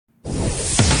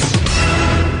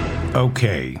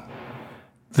Okay.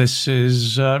 This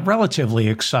is relatively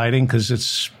exciting because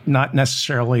it's not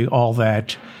necessarily all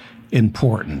that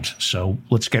important. So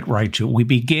let's get right to it. We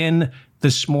begin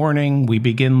this morning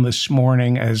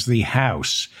as the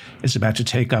House is about to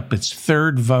take up its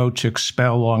third vote to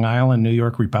expel Long Island, New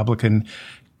York Republican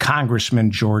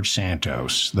Congressman George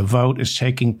Santos. The vote is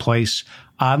taking place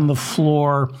on the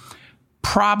floor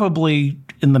probably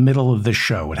in the middle of the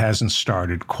show. It hasn't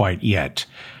started quite yet.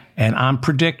 And I'm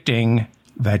predicting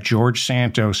that George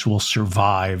Santos will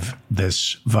survive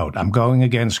this vote. I'm going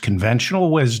against conventional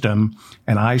wisdom,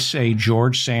 and I say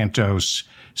George Santos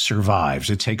survives.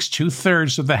 It takes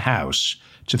 2/3 of the House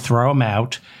to throw him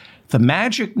out. The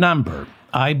magic number,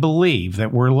 I believe,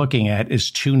 that we're looking at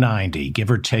is 290, give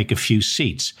or take a few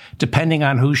seats, depending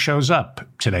on who shows up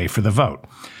today for the vote.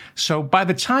 So by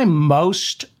the time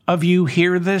most of you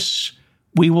hear this,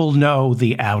 we will know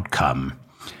the outcome.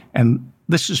 And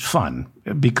this is fun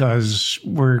because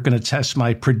we're going to test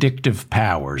my predictive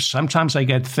powers. Sometimes I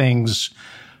get things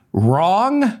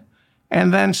wrong,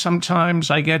 and then sometimes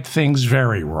I get things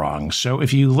very wrong. So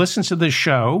if you listen to this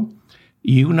show,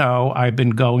 you know I've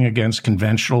been going against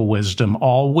conventional wisdom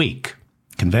all week.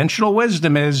 Conventional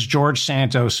wisdom is George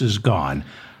Santos is gone.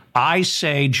 I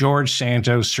say George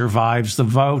Santos survives the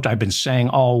vote. I've been saying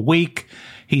all week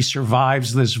he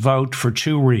survives this vote for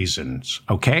two reasons,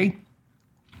 okay?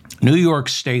 New York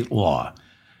state law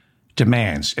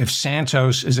demands if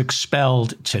Santos is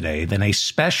expelled today, then a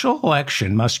special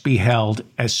election must be held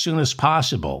as soon as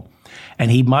possible,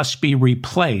 and he must be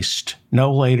replaced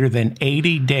no later than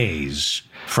 80 days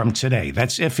from today.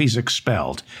 That's if he's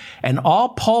expelled. And all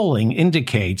polling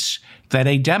indicates that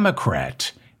a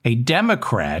Democrat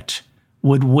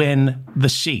would win the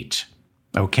seat,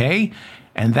 okay?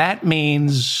 And that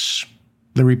means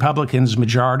the Republicans'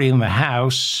 majority in the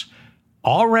House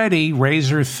already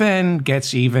razor thin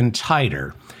gets even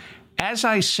tighter. As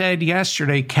I said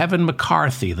yesterday, Kevin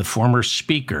McCarthy, the former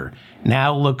speaker,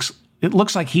 it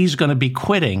looks like he's going to be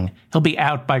quitting. He'll be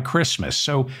out by Christmas.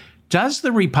 So does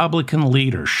the Republican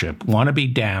leadership want to be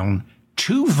down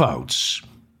 2 votes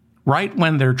right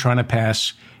when they're trying to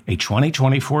pass a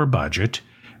 2024 budget,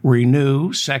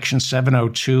 renew Section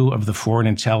 702 of the Foreign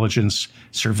Intelligence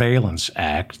Surveillance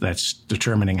Act, that's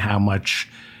determining how much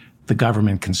the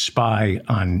government can spy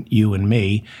on you and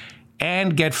me,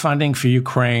 and get funding for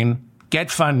Ukraine, get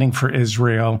funding for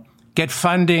Israel, get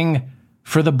funding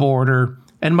for the border,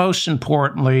 and most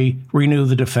importantly, renew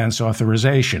the Defense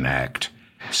Authorization Act.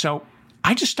 So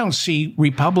I just don't see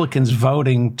Republicans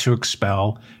voting to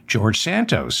expel George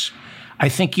Santos. I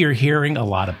think you're hearing a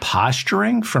lot of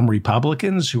posturing from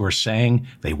Republicans who are saying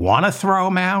they want to throw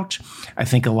him out. I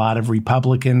think a lot of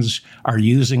Republicans are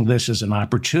using this as an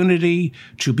opportunity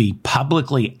to be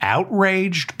publicly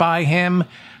outraged by him.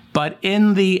 But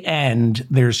in the end,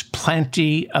 there's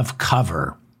plenty of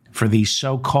cover for these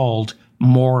so-called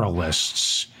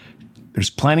moralists.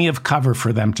 There's plenty of cover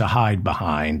for them to hide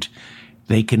behind.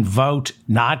 They can vote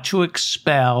not to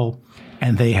expel,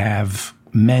 and they have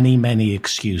many, many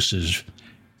excuses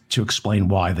to explain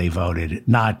why they voted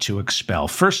not to expel.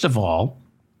 First of all,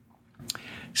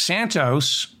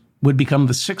 Santos would become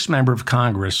the 6th member of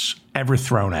Congress ever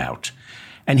thrown out.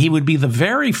 And he would be the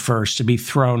very first to be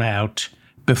thrown out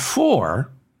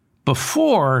before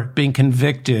being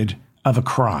convicted of a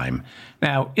crime.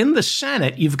 Now, in the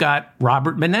Senate, you've got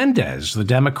Robert Menendez, the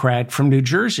Democrat from New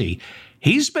Jersey.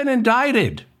 He's been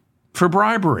indicted for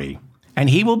bribery, and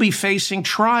he will be facing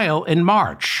trial in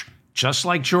March, just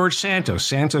like George Santos.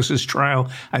 Santos's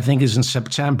trial, I think, is in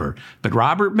September. But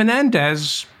Robert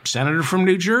Menendez, senator from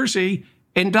New Jersey,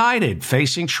 indicted,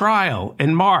 facing trial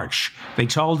in March. They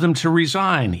told him to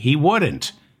resign. He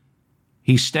wouldn't.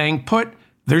 He's staying put.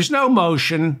 There's no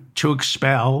motion to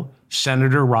expel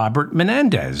Senator Robert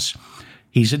Menendez.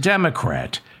 He's a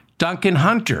Democrat. Duncan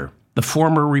Hunter, the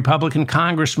former Republican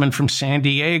congressman from San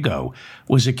Diego,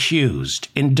 was accused,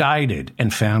 indicted,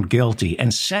 and found guilty,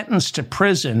 and sentenced to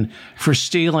prison for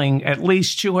stealing at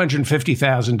least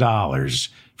 $250,000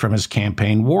 from his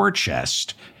campaign war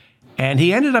chest. And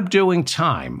he ended up doing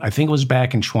time. I think it was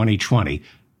back in 2020.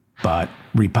 But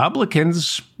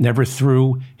Republicans never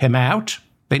threw him out.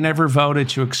 They never voted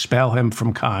to expel him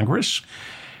from Congress.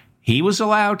 He was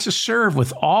allowed to serve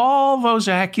with all those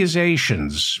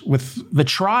accusations, with the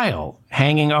trial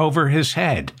hanging over his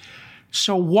head.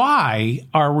 So why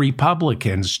are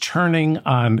Republicans turning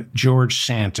on George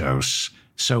Santos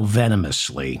so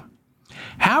venomously?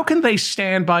 How can they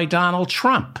stand by Donald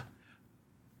Trump,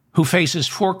 who faces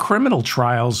 4 criminal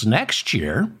trials next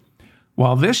year,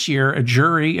 while this year a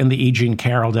jury in the E. Jean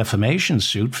Carroll defamation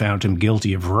suit found him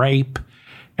guilty of rape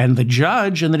And the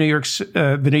judge in the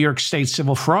New York State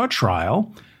civil fraud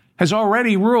trial has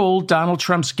already ruled Donald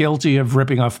Trump's guilty of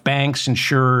ripping off banks,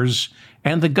 insurers,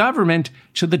 and the government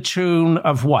to the tune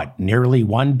of what? Nearly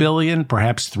 $1 billion,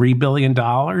 perhaps $3 billion.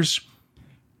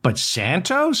 But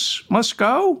Santos must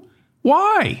go?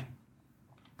 Why?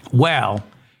 Well,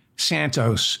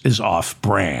 Santos is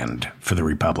off-brand for the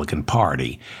Republican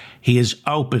Party. He is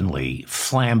openly,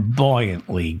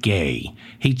 flamboyantly gay.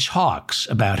 He talks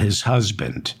about his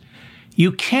husband.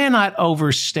 You cannot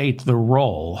overstate the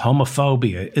role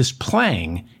homophobia is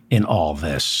playing in all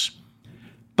this.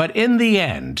 But in the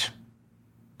end,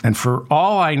 and for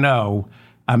all I know,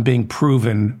 I'm being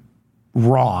proven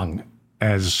wrong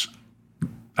as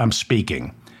I'm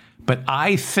speaking, but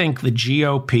I think the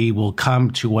GOP will come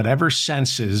to whatever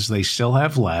senses they still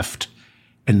have left,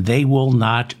 and they will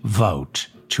not vote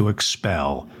to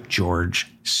expel George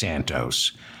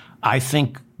Santos. I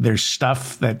think there's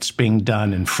stuff that's being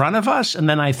done in front of us, and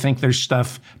then I think there's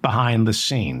stuff behind the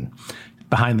scenes.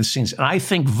 And I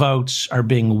think votes are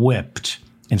being whipped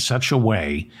in such a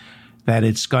way that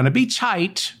it's going to be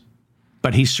tight,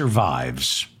 but he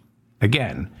survives.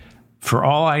 Again, for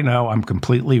all I know, I'm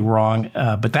completely wrong,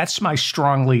 but that's my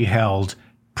strongly held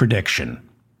prediction.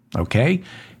 Okay?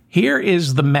 Here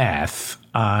is the math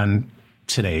on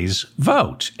today's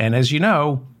vote. And as you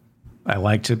know, I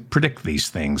like to predict these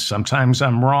things. Sometimes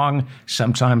I'm wrong.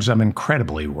 Sometimes I'm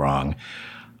incredibly wrong.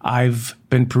 I've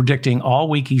been predicting all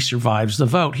week he survives the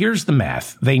vote. Here's the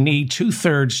math. They need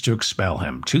 2/3 to expel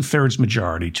him, 2/3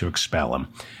 majority to expel him.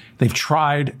 They've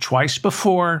tried twice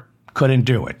before, couldn't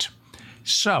do it.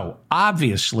 So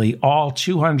obviously all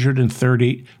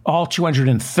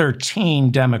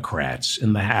 213 Democrats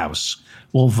in the House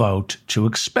will vote to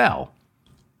expel.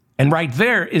 And right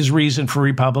there is reason for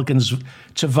Republicans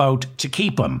to vote to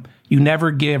keep him. You never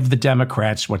give the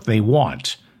Democrats what they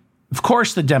want. Of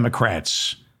course, the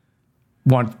Democrats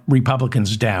want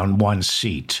Republicans down one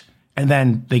seat, and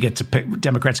then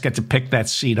Democrats get to pick that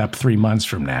seat up 3 months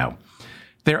from now.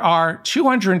 There are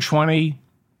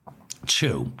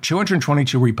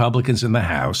 222 Republicans in the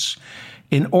House.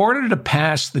 In order to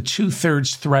pass the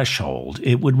 2/3 threshold,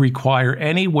 it would require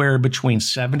anywhere between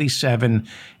 77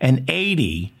 and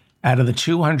 80 out of the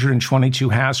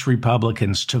 222 House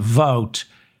Republicans to vote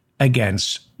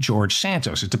against George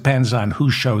Santos. It depends on who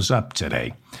shows up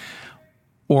today,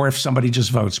 or if somebody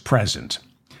just votes present.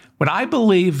 What I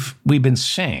believe we've been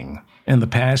seeing in the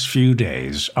past few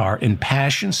days are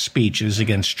impassioned speeches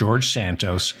against George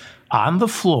Santos on the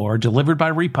floor, delivered by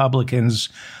Republicans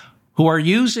who are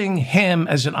using him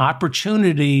as an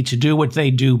opportunity to do what they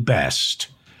do best,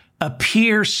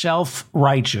 appear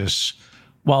self-righteous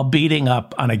while beating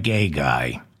up on a gay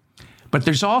guy. But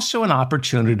there's also an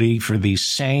opportunity for these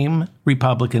same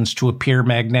Republicans to appear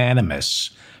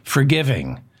magnanimous,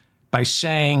 forgiving, by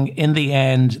saying in the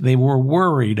end they were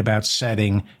worried about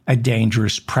setting a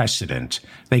dangerous precedent.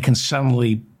 They can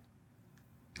suddenly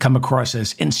come across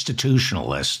as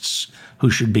institutionalists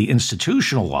who should be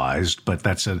institutionalized, but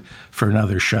that's for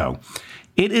another show.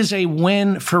 It is a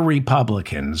win for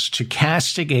Republicans to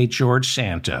castigate George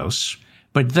Santos,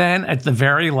 but then at the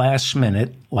very last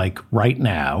minute, like right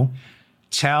now,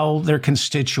 tell their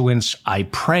constituents, I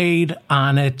prayed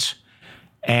on it,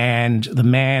 and the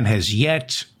man has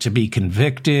yet to be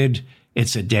convicted.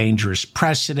 It's a dangerous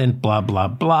precedent, blah, blah,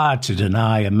 blah, to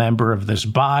deny a member of this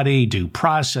body due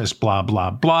process, blah,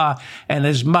 blah, blah. And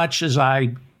as much as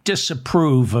I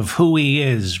disapprove of who he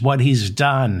is, what he's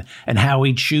done, and how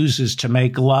he chooses to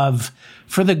make love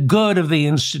for the good of the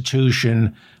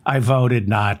institution, I voted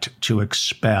not to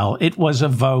expel. It was a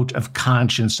vote of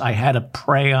conscience. I had to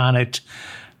pray on it.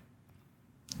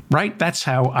 Right? That's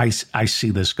how I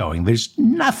see this going. There's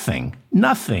nothing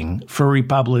for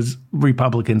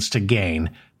Republicans to gain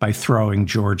by throwing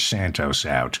George Santos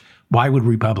out. Why would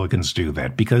Republicans do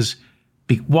that?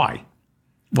 Why?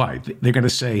 Why? They're going to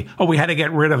say, oh, we had to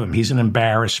get rid of him. He's an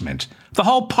embarrassment. The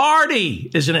whole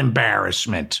party is an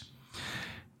embarrassment.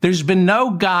 There's been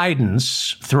no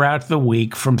guidance throughout the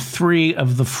week from 3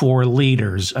 of the 4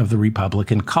 leaders of the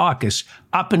Republican caucus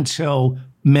up until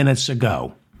minutes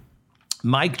ago.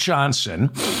 Mike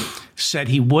Johnson said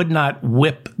he would not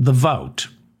whip the vote,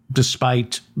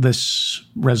 despite this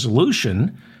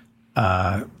resolution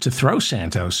to throw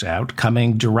Santos out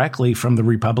coming directly from the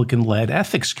Republican-led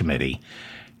Ethics Committee.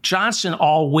 Johnson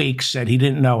all week said he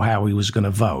didn't know how he was going to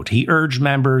vote. He urged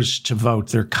members to vote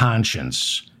their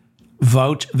conscience.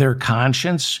 Vote their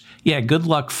conscience? Yeah, good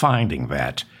luck finding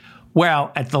that.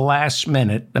 Well, at the last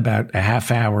minute, about a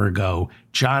half hour ago,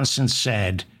 Johnson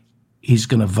said he's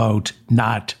going to vote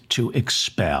not to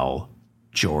expel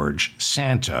George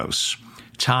Santos.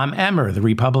 Tom Emmer, the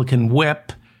Republican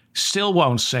whip, still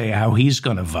won't say how he's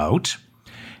going to vote.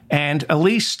 And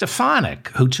Elise Stefanik,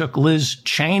 who took Liz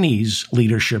Cheney's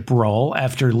leadership role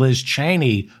after Liz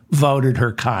Cheney voted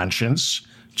her conscience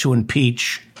to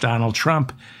impeach Donald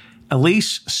Trump.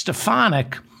 Elise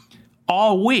Stefanik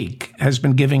all week has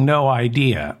been giving no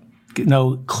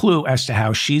clue as to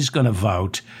how she's going to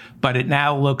vote, but it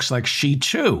now looks like she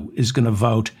too is going to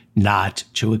vote not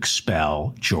to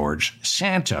expel George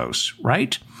Santos,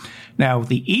 right? Now,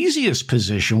 the easiest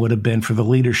position would have been for the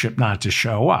leadership not to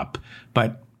show up,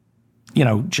 but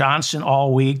Johnson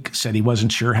all week said he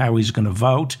wasn't sure how he's going to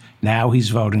vote. Now he's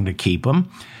voting to keep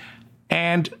him.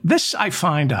 And this I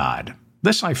find odd.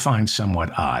 This I find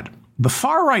somewhat odd. The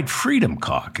far-right Freedom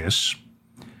Caucus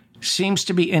seems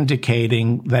to be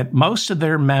indicating that most of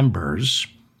their members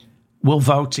will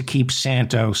vote to keep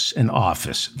Santos in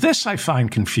office. This I find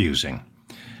confusing.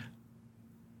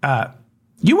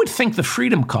 You would think the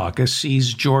Freedom Caucus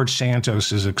sees George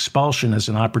Santos' expulsion as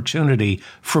an opportunity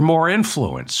for more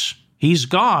influence. He's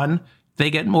gone, they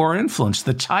get more influence.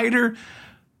 The tighter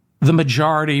the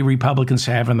majority Republicans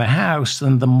have in the House,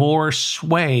 then the more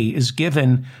sway is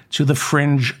given to the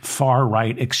fringe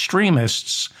far-right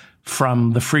extremists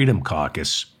from the Freedom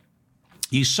Caucus.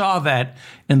 You saw that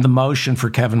in the motion for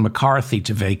Kevin McCarthy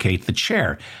to vacate the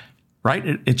chair, right?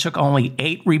 It took only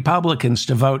 8 Republicans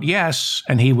to vote yes,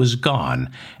 and he was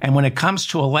gone. And when it comes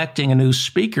to electing a new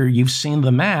speaker, you've seen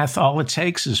the math. All it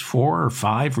takes is 4 or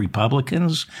 5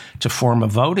 Republicans to form a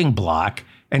voting bloc,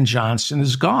 and Johnson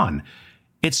is gone.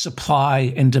 It's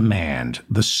supply and demand.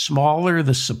 The smaller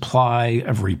the supply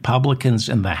of Republicans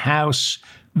in the House,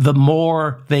 the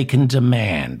more they can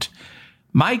demand.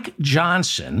 Mike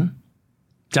Johnson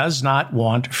does not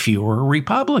want fewer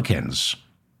Republicans.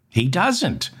 He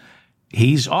doesn't.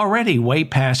 He's already way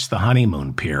past the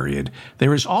honeymoon period.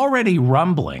 There is already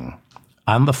rumbling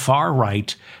on the far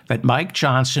right that Mike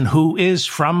Johnson, who is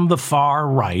from the far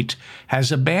right,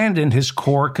 has abandoned his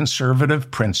core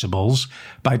conservative principles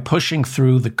by pushing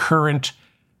through the current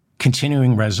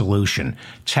continuing resolution.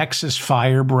 Texas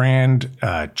firebrand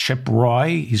Chip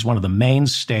Roy, he's one of the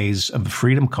mainstays of the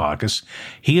Freedom Caucus.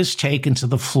 He has taken to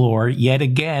the floor yet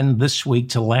again this week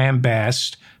to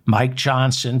lambaste Mike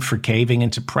Johnson for caving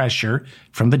into pressure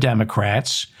from the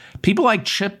Democrats. People like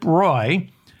Chip Roy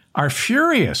are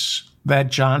furious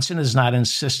that Johnson is not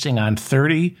insisting on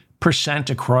 30%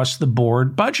 across the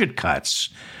board budget cuts.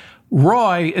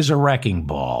 Roy is a wrecking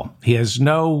ball. He has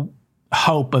no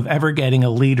hope of ever getting a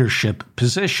leadership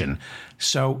position.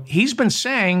 So he's been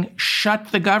saying,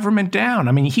 shut the government down.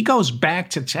 I mean, he goes back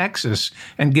to Texas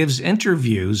and gives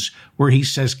interviews where he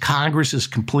says Congress is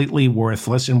completely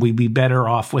worthless and we'd be better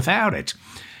off without it.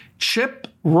 Chip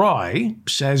Roy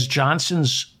says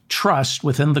Johnson's trust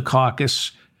within the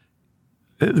caucus,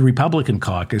 the Republican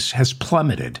caucus, has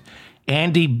plummeted.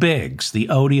 Andy Biggs, the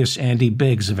odious Andy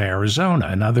Biggs of Arizona,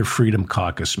 another Freedom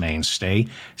Caucus mainstay,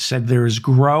 said there is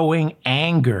growing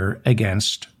anger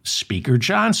against Speaker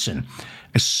Johnson,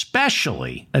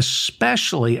 especially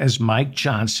as Mike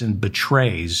Johnson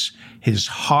betrays his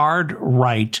hard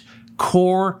right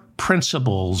core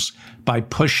principles by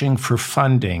pushing for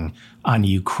funding on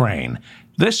Ukraine.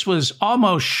 This was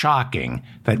almost shocking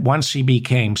that once he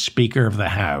became Speaker of the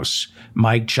House,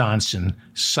 Mike Johnson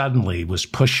suddenly was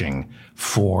pushing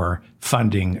for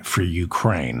funding for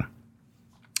Ukraine.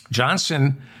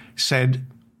 Johnson said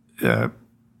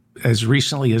as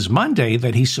recently as Monday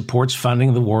that he supports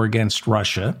funding the war against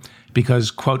Russia because,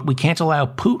 quote, we can't allow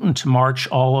Putin to march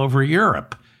all over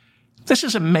Europe. This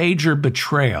is a major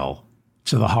betrayal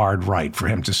to the hard right for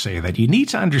him to say that. You need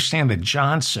to understand that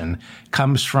Johnson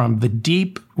comes from the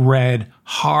deep red,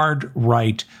 hard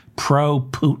right,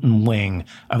 pro-Putin wing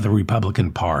of the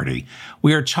Republican Party.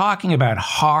 We are talking about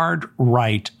hard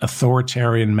right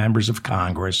authoritarian members of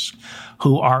Congress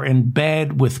who are in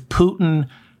bed with Putin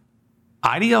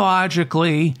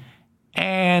ideologically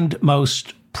and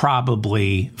most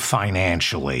probably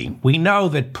financially. We know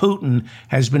that Putin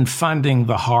has been funding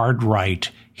the hard right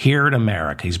here in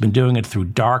America. He's been doing it through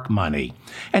dark money.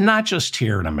 And not just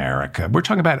here in America. We're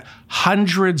talking about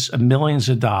hundreds of millions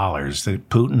of dollars that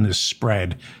Putin has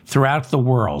spread throughout the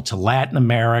world to Latin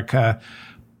America,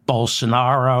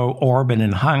 Bolsonaro, Orban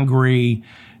in Hungary,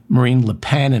 Marine Le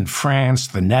Pen in France,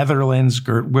 the Netherlands,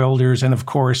 Geert Wilders, and of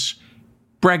course,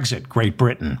 Brexit, Great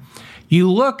Britain. You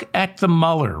look at the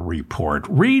Mueller report,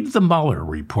 read the Mueller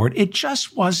report. It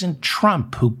just wasn't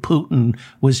Trump who Putin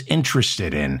was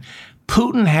interested in.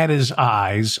 Putin had his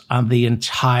eyes on the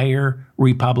entire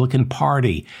Republican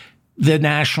Party, the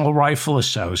National Rifle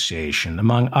Association,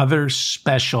 among other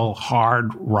special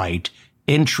hard right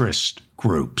interest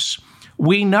groups.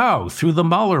 We know through the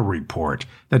Mueller report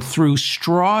that through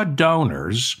straw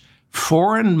donors,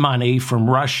 foreign money from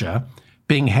Russia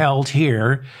being held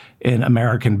here in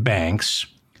American banks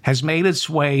has made its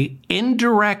way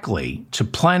indirectly to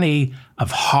plenty of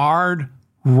hard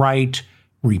right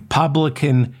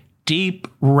Republican, deep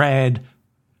red,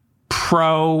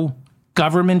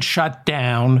 pro-government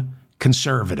shutdown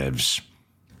conservatives.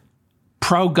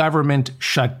 Pro-government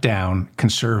shutdown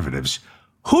conservatives.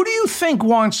 Who do you think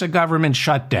wants a government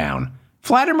shutdown?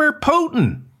 Vladimir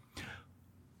Putin.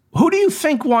 Who do you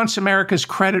think wants America's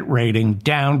credit rating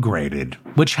downgraded,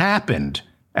 which happened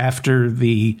after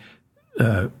the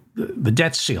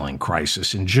debt ceiling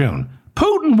crisis in June?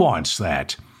 Putin wants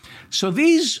that. So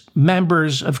these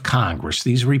members of Congress,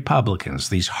 these Republicans,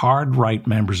 these hard right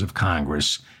members of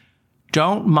Congress,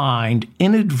 don't mind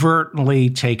inadvertently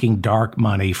taking dark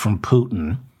money from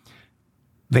Putin.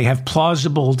 They have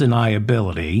plausible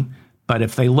deniability, but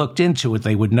if they looked into it,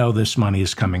 they would know this money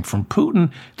is coming from Putin.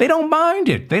 They don't mind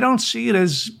it. They don't see it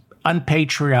as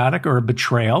unpatriotic or a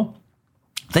betrayal.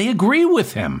 They agree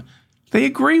with him. They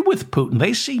agree with Putin.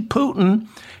 They see Putin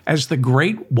as the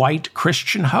great white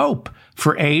Christian hope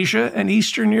for Asia and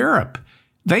Eastern Europe.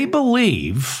 They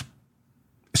believe,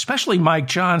 especially Mike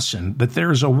Johnson, that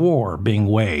there is a war being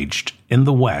waged in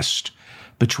the West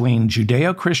between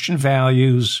Judeo-Christian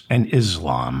values and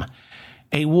Islam,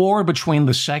 a war between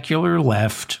the secular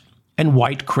left and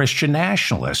white Christian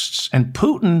nationalists. And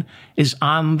Putin is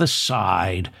on the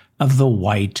side of the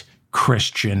white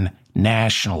Christian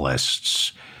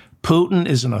nationalists. Putin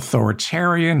is an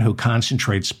authoritarian who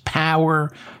concentrates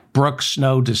power, brooks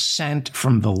no dissent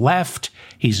from the left.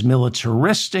 He's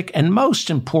militaristic. And most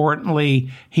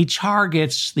importantly, he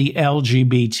targets the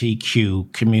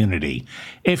LGBTQ community.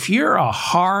 If you're a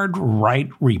hard right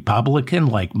Republican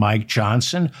like Mike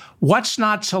Johnson, what's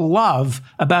not to love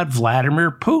about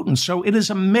Vladimir Putin? So it is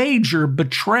a major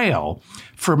betrayal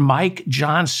for Mike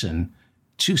Johnson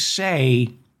to say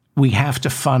we have to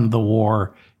fund the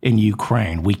war in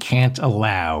Ukraine. We can't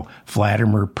allow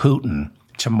Vladimir Putin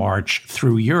to march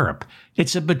through Europe.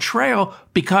 It's a betrayal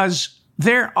because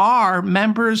there are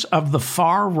members of the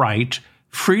far right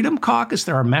Freedom Caucus,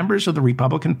 there are members of the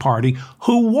Republican Party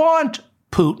who want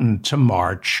Putin to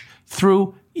march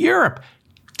through Europe.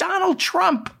 Donald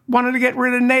Trump wanted to get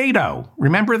rid of NATO.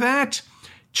 Remember that?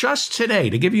 Just today,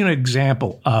 to give you an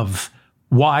example of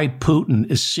why Putin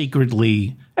is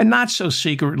secretly and not so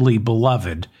secretly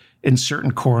beloved in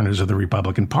certain corners of the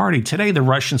Republican Party, today the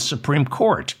Russian Supreme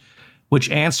Court, which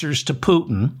answers to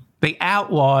Putin, they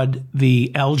outlawed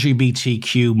the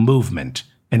LGBTQ movement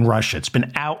in Russia. It's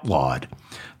been outlawed.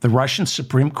 The Russian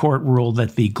Supreme Court ruled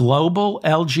that the global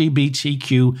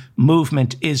LGBTQ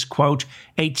movement is, quote,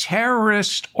 a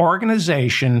terrorist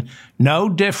organization no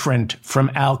different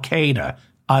from Al-Qaeda,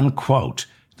 unquote.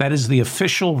 That is the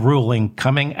official ruling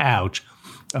coming out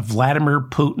of Vladimir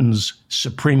Putin's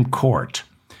Supreme Court.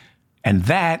 And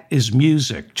that is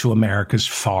music to America's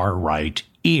far-right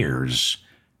ears,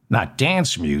 not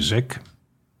dance music,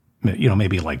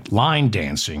 maybe like line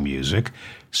dancing music.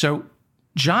 So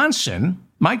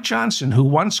Mike Johnson, who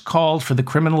once called for the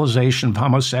criminalization of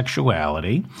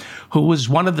homosexuality, who was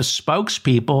one of the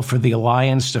spokespeople for the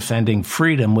Alliance Defending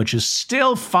Freedom, which is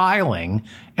still filing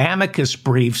amicus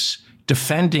briefs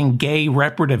defending gay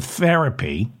reparative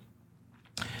therapy,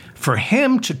 for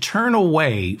him to turn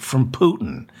away from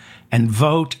Putin and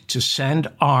vote to send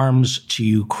arms to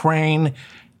Ukraine,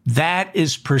 that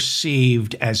is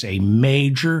perceived as a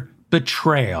major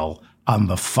betrayal on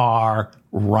the far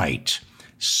right.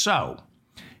 So,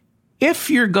 if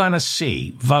you're going to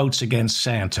see votes against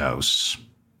Santos,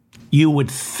 you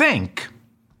would think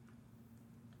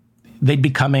they'd be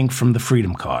coming from the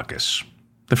Freedom Caucus.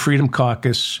 The Freedom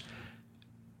Caucus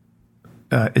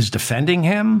is defending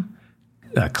him.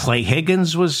 Clay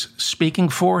Higgins was speaking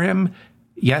for him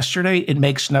yesterday. It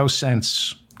makes no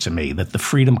sense to me that the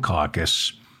Freedom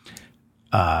Caucus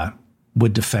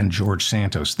would defend George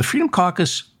Santos. The Freedom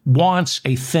Caucus wants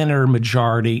a thinner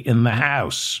majority in the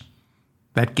House.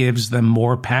 That gives them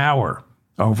more power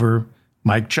over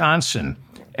Mike Johnson.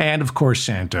 And, of course,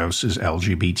 Santos is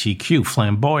LGBTQ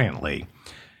flamboyantly.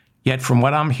 Yet, from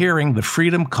what I'm hearing, the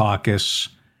Freedom Caucus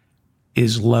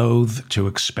is loath to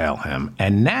expel him.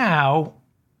 And now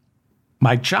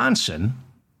Mike Johnson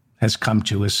has come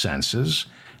to his senses.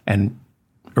 And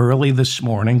early this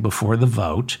morning, before the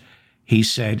vote, he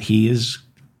said he is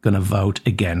going to vote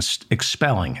against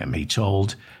expelling him. He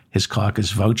told his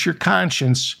caucus, vote your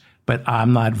conscience, but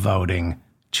I'm not voting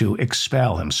to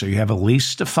expel him. So you have Elise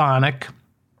Stefanik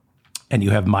and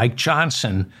you have Mike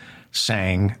Johnson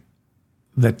saying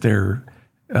that they're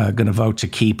going to vote to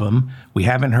keep him. We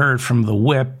haven't heard from the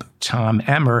whip, Tom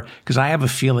Emmer, because I have a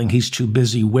feeling he's too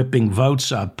busy whipping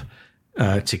votes up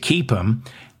to keep him.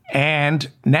 And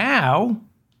now,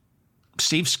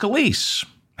 Steve Scalise,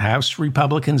 House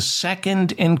Republicans'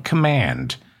 second in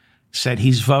command, said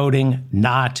he's voting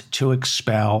not to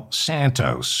expel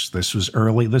Santos. This was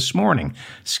early this morning.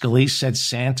 Scalise said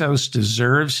Santos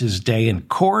deserves his day in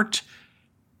court.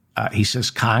 He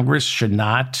says Congress should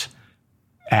not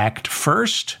act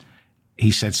first.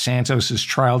 He said Santos's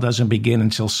trial doesn't begin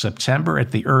until September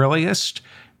at the earliest.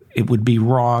 It would be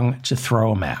wrong to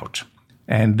throw him out.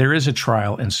 And there is a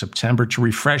trial in September. To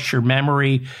refresh your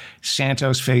memory,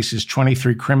 Santos faces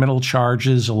 23 criminal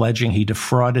charges alleging he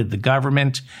defrauded the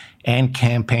government and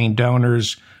campaign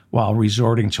donors while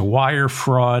resorting to wire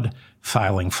fraud,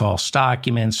 filing false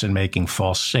documents, and making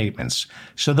false statements.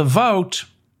 So the vote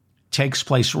takes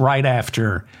place right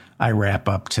after I wrap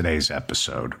up today's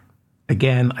episode.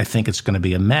 Again, I think it's going to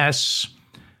be a mess.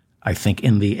 I think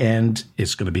in the end,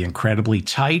 it's going to be incredibly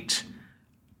tight.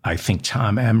 I think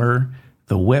Tom Emmer,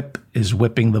 the whip, is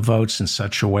whipping the votes in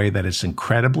such a way that it's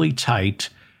incredibly tight.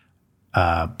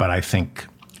 But I think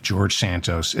George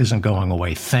Santos isn't going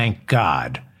away. Thank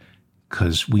God,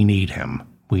 because we need him.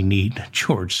 We need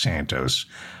George Santos.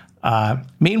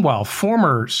 Meanwhile,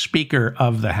 former Speaker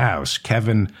of the House,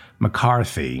 Kevin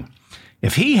McCarthy,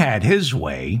 if he had his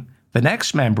way, the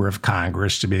next member of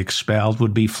Congress to be expelled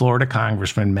would be Florida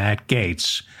Congressman Matt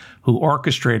Gaetz, who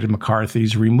orchestrated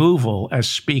McCarthy's removal as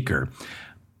Speaker.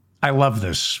 I love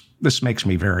this. This makes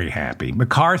me very happy.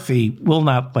 McCarthy will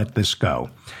not let this go.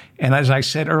 And as I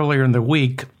said earlier in the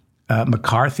week,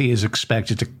 McCarthy is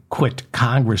expected to quit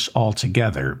Congress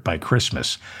altogether by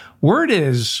Christmas. Word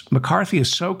is McCarthy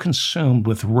is so consumed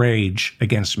with rage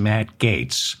against Matt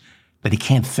Gaetz that he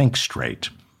can't think straight.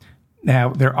 Now,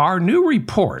 there are new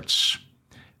reports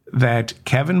that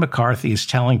Kevin McCarthy is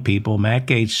telling people Matt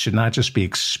Gaetz should not just be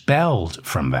expelled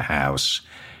from the House.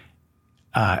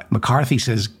 McCarthy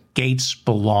says Gaetz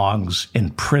belongs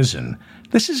in prison.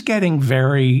 This is getting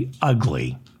very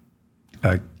ugly.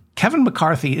 Kevin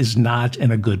McCarthy is not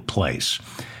in a good place.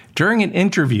 During an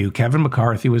interview, Kevin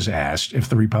McCarthy was asked if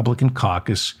the Republican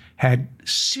caucus had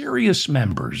serious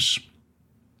members.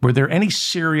 Were there any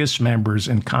serious members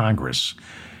in Congress?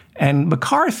 And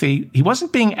McCarthy, he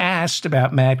wasn't being asked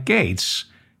about Matt Gaetz.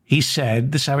 He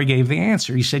said, this is how he gave the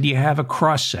answer. He said, you have a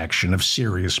cross-section of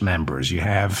serious members. You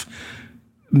have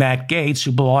Matt Gaetz,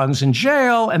 who belongs in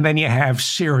jail, and then you have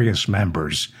serious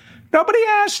members. Nobody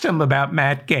asked him about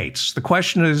Matt Gaetz. The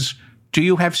question is, do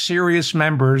you have serious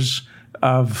members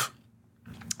of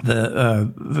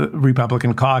the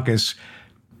Republican caucus?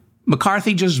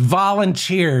 McCarthy just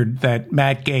volunteered that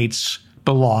Matt Gaetz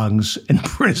belongs in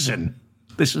prison.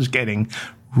 This is getting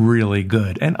really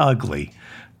good and ugly.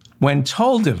 When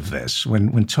told of this,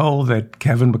 when told that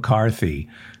Kevin McCarthy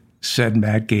said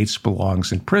Matt Gaetz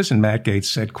belongs in prison, Matt Gaetz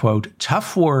said, quote,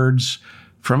 tough words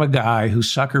from a guy who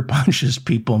sucker punches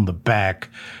people in the back.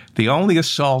 The only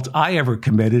assault I ever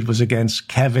committed was against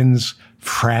Kevin's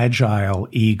fragile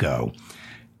ego.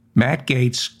 Matt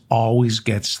Gaetz always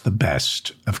gets the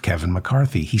best of Kevin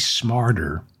McCarthy. He's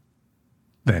smarter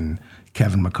than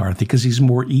Kevin McCarthy because he's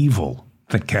more evil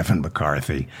than Kevin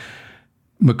McCarthy.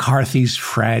 McCarthy's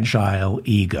fragile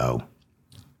ego.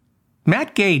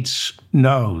 Matt Gaetz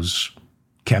knows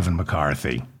Kevin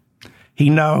McCarthy. He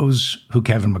knows who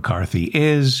Kevin McCarthy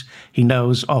is. He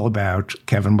knows all about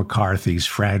Kevin McCarthy's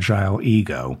fragile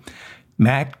ego.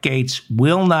 Matt Gaetz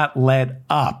will not let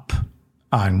up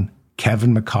on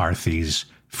Kevin McCarthy's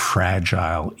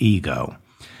fragile ego.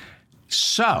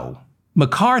 So,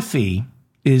 McCarthy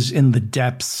is in the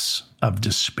depths of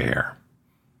despair.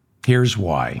 Here's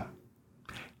why.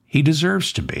 He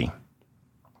deserves to be.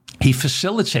 He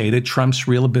facilitated Trump's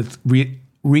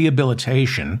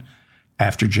rehabilitation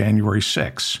after January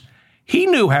 6. He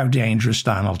knew how dangerous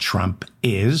Donald Trump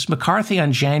is. McCarthy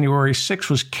on January 6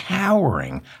 was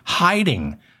cowering,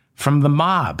 hiding from the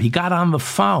mob. He got on the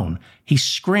phone. He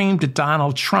screamed at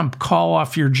Donald Trump, call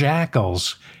off your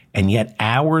jackals. And yet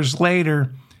hours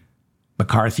later,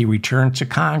 McCarthy returned to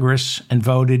Congress and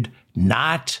voted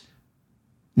not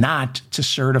to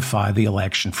certify the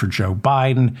election for Joe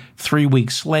Biden. 3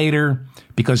 weeks later,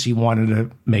 because he wanted to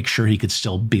make sure he could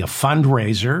still be a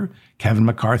fundraiser, Kevin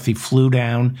McCarthy flew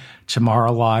down to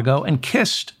Mar-a-Lago and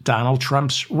kissed Donald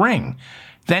Trump's ring.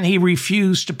 Then he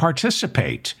refused to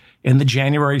participate in the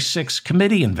January 6th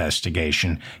committee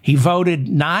investigation. He voted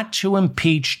not to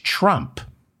impeach Trump.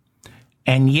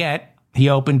 And yet he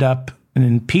opened up an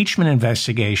impeachment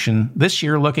investigation this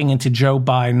year looking into Joe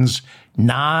Biden's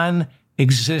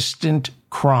non-existent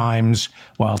crimes,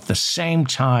 while at the same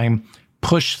time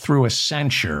push through a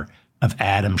censure of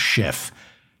Adam Schiff.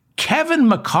 Kevin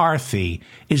McCarthy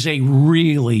is a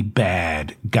really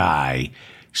bad guy,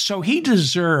 so he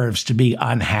deserves to be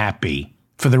unhappy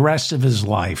for the rest of his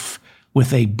life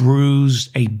with a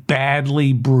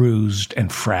badly bruised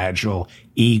and fragile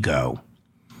ego.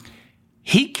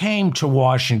 He came to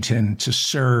Washington to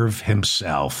serve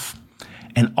himself,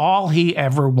 and all he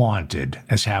ever wanted,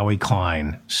 as Howie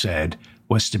Klein said,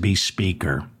 was to be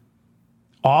Speaker.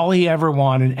 All he ever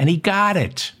wanted, and he got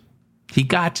it. He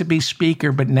got to be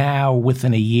Speaker, but now,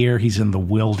 within a year, he's in the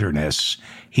wilderness.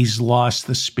 He's lost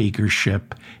the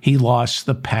speakership. He lost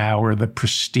the power, the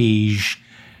prestige.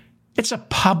 It's a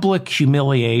public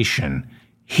humiliation.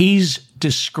 He's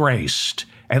disgraced.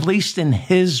 At least in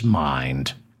his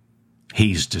mind,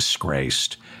 he's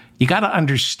disgraced. You got to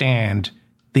understand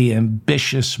the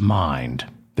ambitious mind.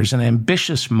 There's an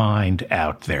ambitious mind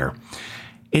out there.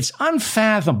 It's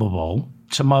unfathomable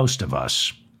to most of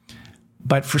us.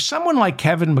 But for someone like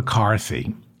Kevin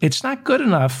McCarthy, it's not good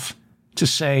enough to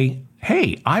say,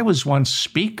 hey, I was once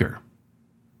Speaker,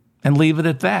 and leave it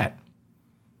at that.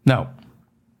 No.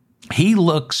 He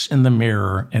looks in the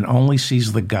mirror and only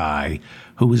sees the guy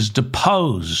who was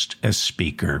deposed as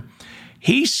Speaker.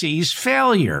 He sees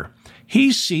failure.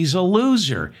 He sees a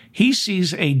loser. He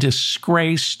sees a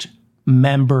disgraced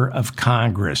member of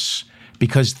Congress,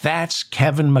 because that's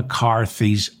Kevin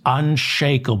McCarthy's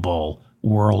unshakable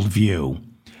worldview.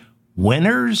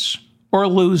 Winners or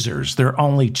losers. There are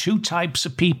only two types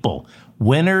of people,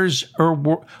 winners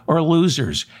or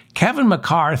losers. Kevin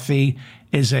McCarthy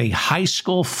is a high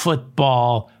school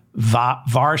football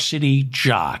varsity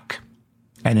jock.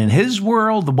 And in his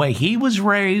world, the way he was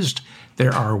raised,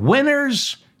 there are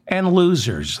winners and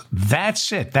losers.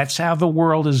 That's it. That's how the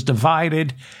world is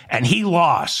divided. And he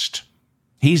lost.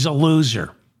 He's a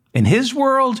loser. In his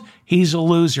world, he's a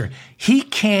loser. He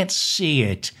can't see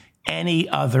it any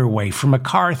other way. For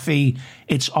McCarthy,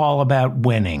 it's all about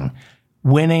winning.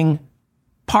 Winning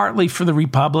partly for the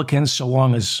Republicans, so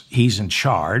long as he's in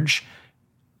charge.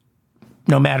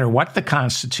 No matter what the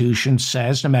Constitution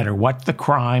says, no matter what the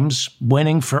crimes,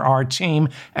 winning for our team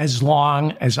as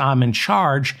long as I'm in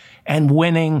charge, and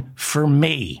winning for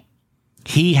me.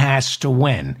 He has to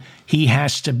win. He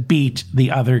has to beat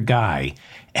the other guy.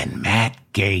 And Matt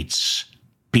Gaetz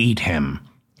beat him.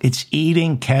 It's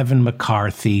eating Kevin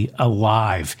McCarthy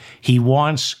alive. He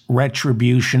wants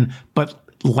retribution, but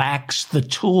lacks the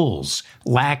tools,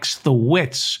 lacks the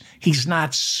wits. He's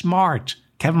not smart.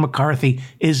 Kevin McCarthy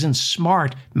isn't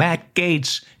smart. Matt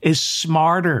Gaetz is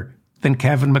smarter than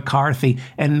Kevin McCarthy,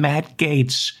 and Matt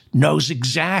Gaetz knows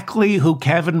exactly who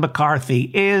Kevin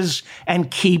McCarthy is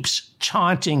and keeps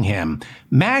taunting him.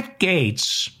 Matt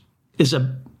Gaetz is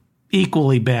a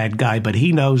equally bad guy, but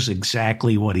he knows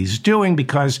exactly what he's doing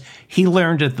because he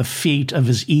learned at the feet of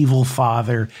his evil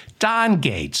father, Don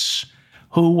Gaetz,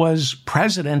 who was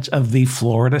president of the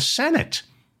Florida Senate.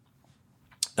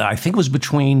 I think it was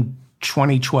between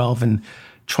 2012 and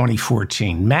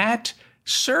 2014. Matt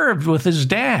served with his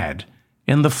dad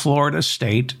in the Florida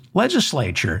state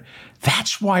legislature.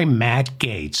 That's why Matt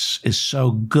Gaetz is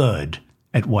so good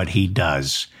at what he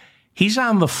does. He's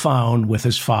on the phone with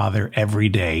his father every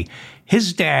day.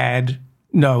 His dad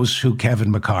knows who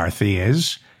Kevin McCarthy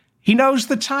is. He knows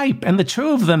the type. And the two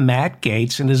of them, Matt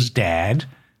Gaetz and his dad,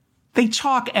 they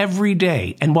talk every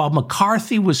day. And while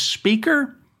McCarthy was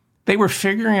Speaker, they were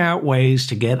figuring out ways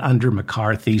to get under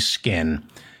McCarthy's skin,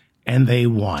 and they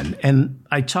won. And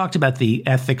I talked about the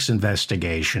ethics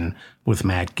investigation with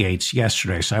Matt Gaetz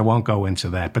yesterday, so I won't go into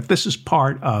that. But this is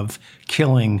part of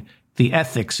killing the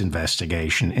ethics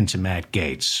investigation into Matt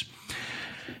Gaetz.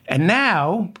 And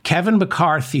now Kevin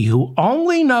McCarthy, who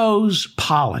only knows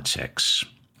politics,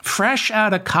 fresh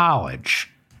out of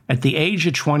college, at the age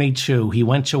of 22, he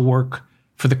went to work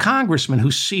for the congressman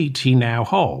whose seat he now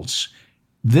holds.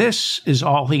 This is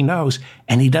all he knows,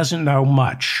 and he doesn't know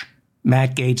much.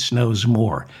 Matt Gaetz knows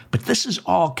more. But this is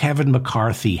all Kevin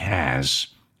McCarthy has,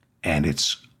 and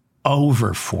it's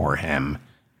over for him.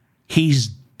 He's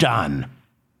done.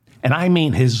 And I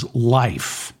mean his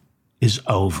life is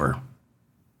over.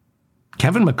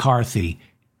 Kevin McCarthy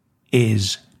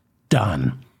is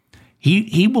done.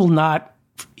 He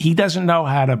doesn't know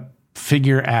how to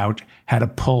figure out how to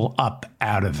pull up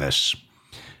out of this.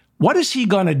 What is he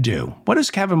going to do? What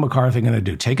is Kevin McCarthy going to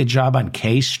do? Take a job on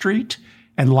K Street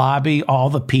and lobby all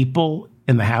the people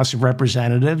in the House of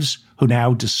Representatives who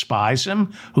now despise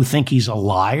him, who think he's a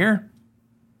liar?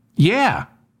 Yeah,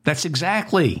 that's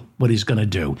exactly what he's going to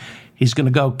do. He's going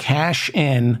to go cash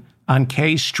in on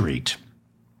K Street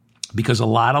because a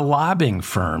lot of lobbying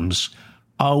firms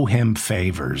owe him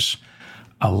favors.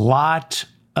 A lot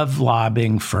of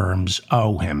lobbying firms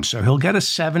owe him. So he'll get a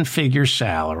 7-figure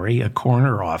salary, a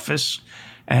corner office,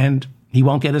 and he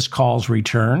won't get his calls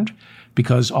returned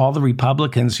because all the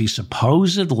Republicans he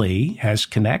supposedly has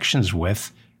connections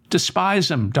with despise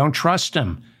him, don't trust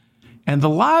him. And the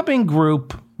lobbying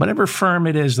group, whatever firm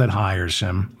it is that hires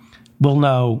him, will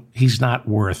know he's not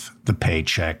worth the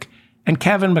paycheck. And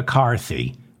Kevin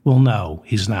McCarthy will know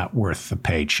he's not worth the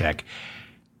paycheck.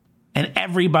 And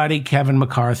everybody Kevin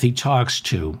McCarthy talks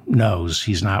to knows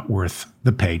he's not worth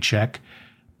the paycheck.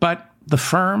 But the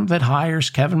firm that hires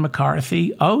Kevin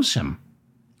McCarthy owes him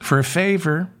for a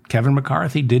favor Kevin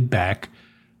McCarthy did back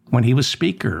when he was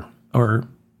Speaker or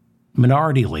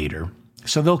Minority Leader.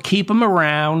 So they'll keep him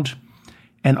around,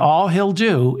 and all he'll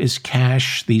do is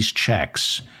cash these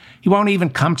checks. He won't even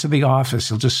come to the office.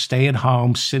 He'll just stay at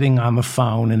home, sitting on the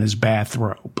phone in his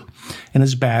bathrobe,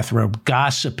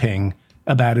 gossiping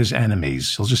about his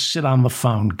enemies. He'll just sit on the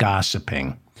phone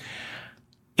gossiping.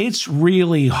 It's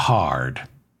really hard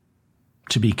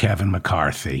to be Kevin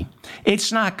McCarthy.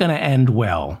 It's not going to end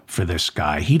well for this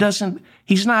guy.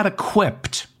 He's not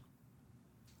equipped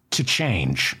to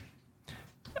change.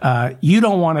 You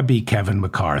don't want to be Kevin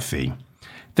McCarthy.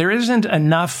 There isn't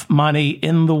enough money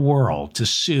in the world to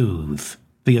soothe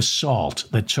the assault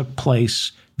that took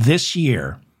place this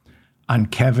year on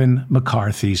Kevin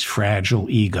McCarthy's fragile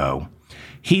ego.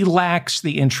 He lacks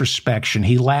the introspection.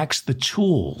 He lacks the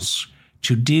tools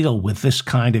to deal with this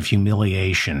kind of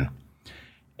humiliation.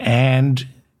 And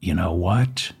you know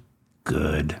what?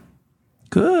 Good.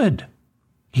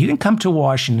 He didn't come to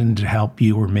Washington to help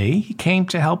you or me. He came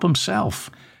to help himself.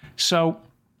 So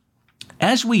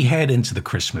as we head into the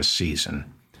Christmas season,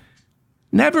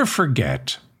 never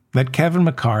forget that Kevin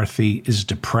McCarthy is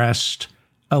depressed,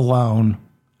 alone,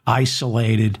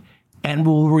 isolated, and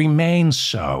will remain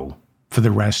so for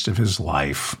the rest of his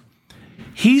life.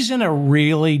 He's in a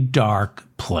really dark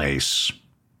place.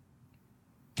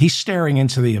 He's staring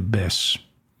into the abyss.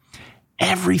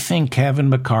 Everything Kevin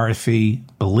McCarthy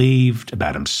believed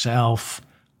about himself,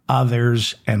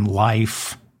 others, and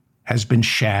life has been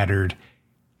shattered,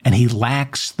 and he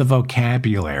lacks the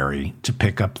vocabulary to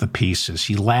pick up the pieces.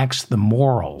 He lacks the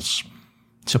morals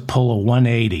to pull a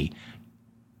 180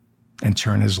 and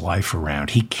turn his life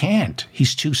around. He can't.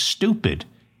 He's too stupid.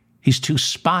 He's too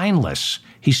spineless.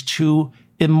 He's too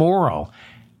immoral.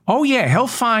 Oh, yeah, he'll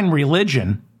find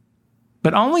religion,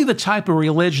 but only the type of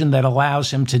religion that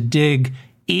allows him to dig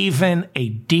even a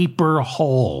deeper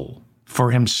hole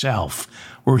for himself,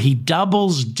 where he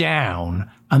doubles down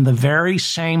on the very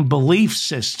same belief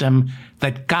system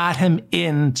that got him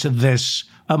into this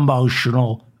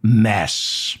emotional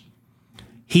mess.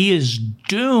 He is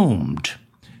doomed.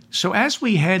 So as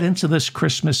we head into this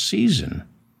Christmas season,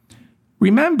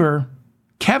 remember,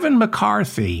 Kevin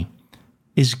McCarthy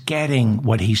is getting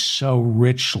what he so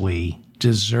richly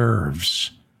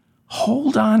deserves.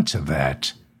 Hold on to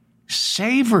that.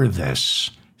 Savor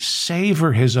this.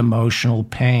 Savor his emotional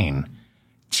pain.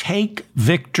 Take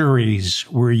victories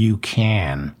where you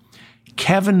can.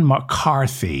 Kevin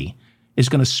McCarthy is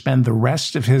going to spend the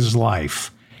rest of his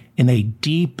life in a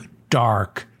deep,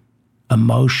 dark,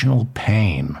 emotional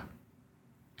pain.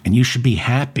 And you should be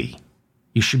happy.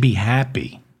 You should be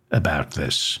happy about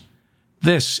this.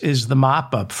 This is the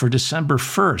mop-up for December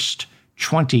 1st,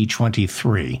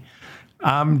 2023.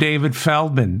 I'm David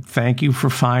Feldman. Thank you for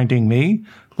finding me.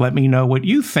 Let me know what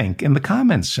you think in the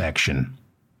comments section.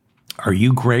 Are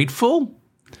you grateful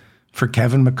for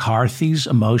Kevin McCarthy's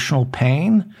emotional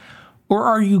pain, or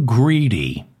are you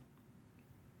greedy?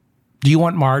 Do you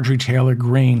want Marjorie Taylor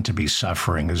Greene to be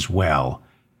suffering as well?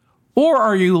 Or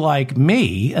are you like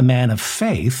me, a man of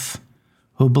faith,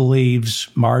 who believes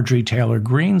Marjorie Taylor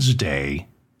Greene's day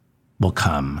will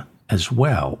come as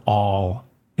well, all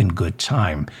in good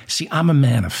time? See, I'm a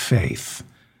man of faith.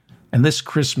 And this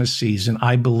Christmas season,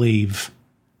 I believe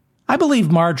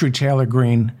Marjorie Taylor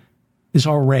Greene is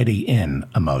already in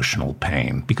emotional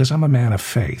pain because I'm a man of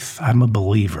faith. I'm a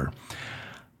believer.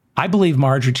 I believe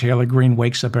Marjorie Taylor Greene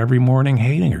wakes up every morning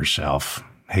hating herself,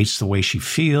 hates the way she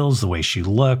feels, the way she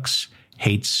looks,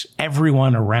 hates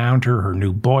everyone around her, her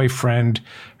new boyfriend,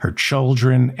 her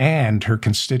children, and her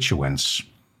constituents.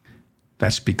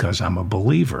 That's because I'm a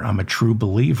believer. I'm a true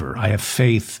believer. I have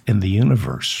faith in the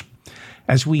universe.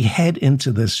 As we head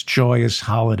into this joyous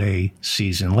holiday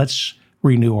season, let's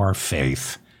renew our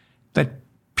faith that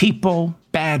people,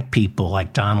 bad people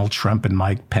like Donald Trump and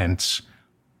Mike Pence,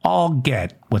 all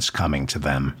get what's coming to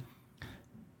them.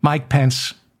 Mike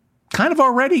Pence kind of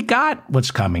already got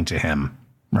what's coming to him,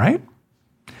 right?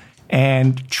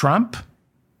 And Trump,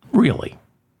 really,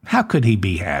 how could he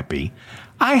be happy?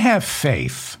 I have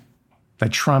faith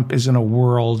that Trump is in a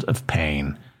world of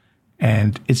pain,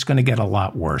 and it's going to get a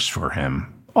lot worse for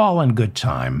him, all in good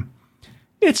time.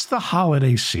 It's the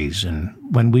holiday season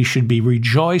when we should be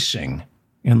rejoicing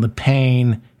in the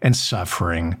pain and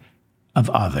suffering of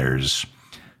others.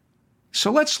 So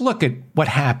let's look at what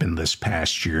happened this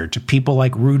past year to people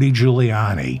like Rudy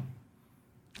Giuliani.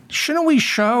 Shouldn't we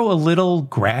show a little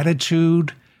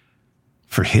gratitude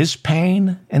for his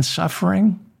pain and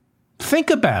suffering? Think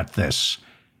about this.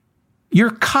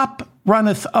 Your cup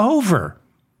runneth over.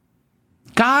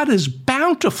 God is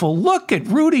bountiful. Look at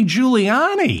Rudy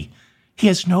Giuliani. He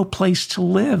has no place to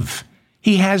live.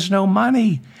 He has no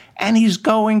money, and he's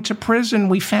going to prison.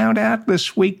 We found out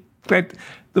this week that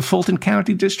the Fulton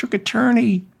County District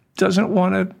Attorney doesn't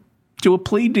want to do a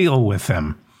plea deal with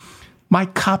him. My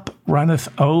cup runneth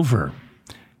over.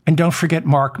 And don't forget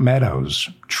Mark Meadows,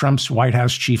 Trump's White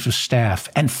House chief of staff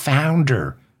and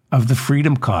founder of the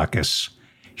Freedom Caucus.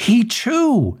 He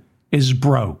too is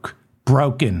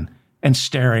broken, and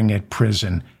staring at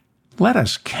prison. Let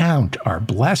us count our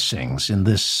blessings in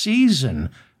this season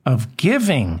of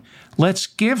giving. Let's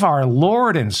give our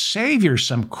Lord and Savior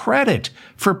some credit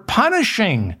for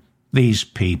punishing these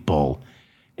people.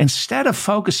 Instead of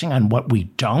focusing on what we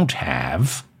don't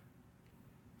have,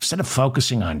 instead of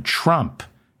focusing on Trump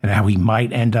and how he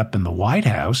might end up in the White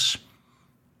House,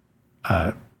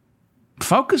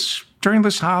 focus during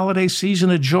this holiday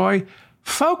season of joy,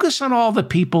 focus on all the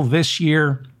people this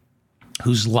year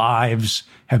whose lives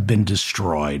have been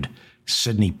destroyed.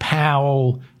 Sidney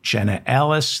Powell, Jenna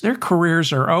Ellis, their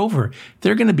careers are over.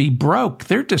 They're going to be broke.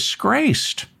 They're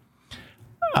disgraced.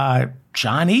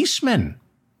 John Eastman,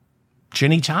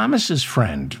 Ginny Thomas's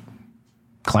friend,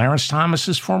 Clarence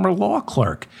Thomas's former law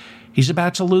clerk. He's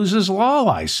about to lose his law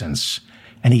license.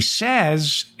 And he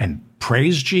says, and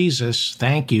praise Jesus,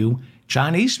 thank you,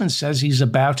 John Eastman says he's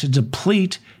about to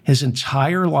deplete his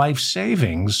entire life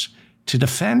savings to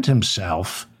defend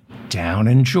himself down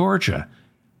in Georgia.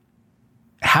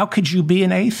 How could you be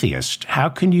an atheist? How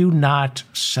can you not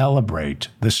celebrate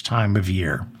this time of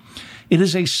year? It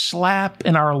is a slap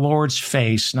in our Lord's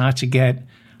face not to get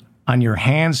on your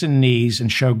hands and knees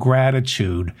and show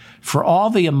gratitude for all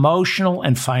the emotional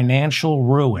and financial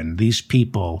ruin these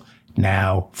people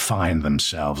now find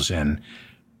themselves in.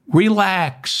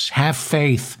 Relax, have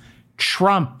faith.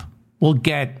 Trump will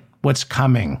get what's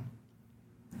coming.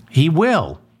 He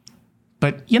will.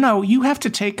 But, you have to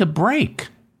take a break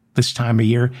this time of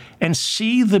year and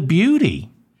see the beauty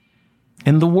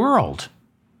in the world.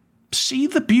 See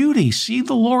the beauty. See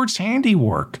the Lord's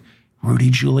handiwork.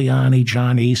 Rudy Giuliani,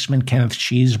 John Eastman, Kenneth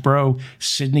Chesebro,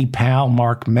 Sidney Powell,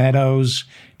 Mark Meadows,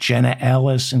 Jenna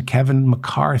Ellis, and Kevin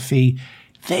McCarthy.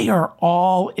 They are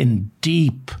all in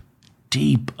deep,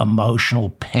 deep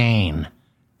emotional pain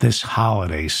this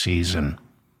holiday season.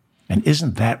 And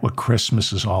isn't that what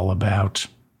Christmas is all about?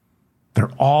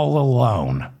 They're all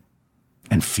alone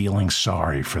and feeling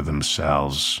sorry for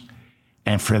themselves.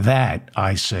 And for that,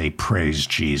 I say, praise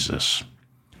Jesus.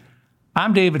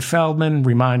 I'm David Feldman,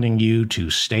 reminding you to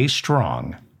stay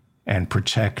strong and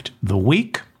protect the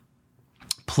weak.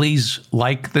 Please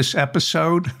like this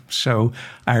episode so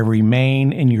I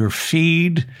remain in your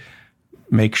feed.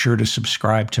 Make sure to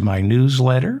subscribe to my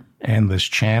newsletter and this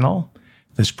channel.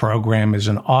 This program is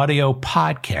an audio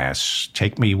podcast.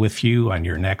 Take me with you on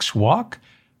your next walk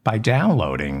by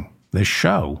downloading this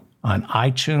show on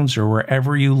iTunes or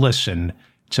wherever you listen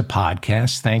to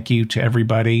podcasts. Thank you to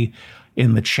everybody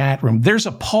in the chat room. There's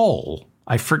a poll.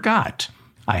 I forgot.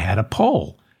 I had a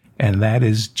poll, and that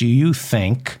is, do you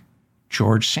think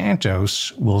George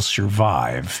Santos will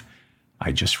survive?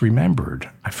 I just remembered.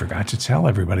 I forgot to tell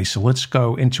everybody. So let's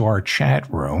go into our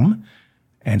chat room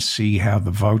and see how the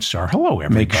votes are. Hello,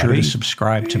 everybody. Make sure to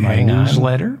subscribe to my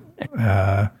newsletter.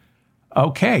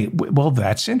 Okay. Well,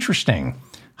 that's interesting.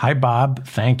 Hi, Bob.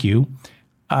 Thank you.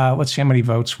 Let's see how many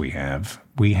votes we have.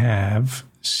 We have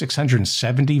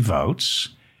 670 votes.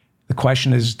 The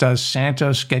question is, does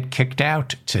Santos get kicked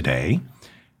out today?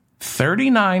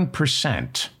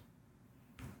 39%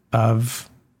 of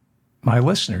my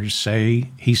listeners say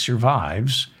he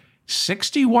survives.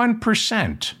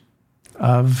 61%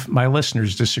 of my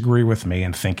listeners disagree with me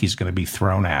and think he's going to be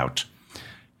thrown out.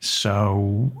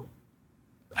 So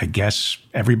I guess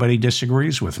everybody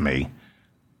disagrees with me.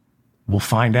 We'll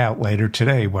find out later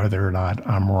today whether or not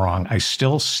I'm wrong. I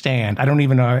still stand. I don't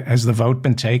even know, has the vote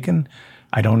been taken?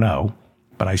 I don't know,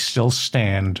 but I still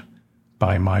stand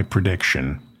by my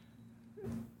prediction.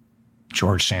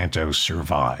 George Santos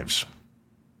survives.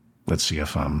 Let's see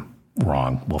if I'm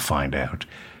wrong. We'll find out.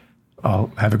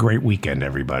 Have a great weekend,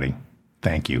 everybody.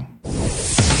 Thank you.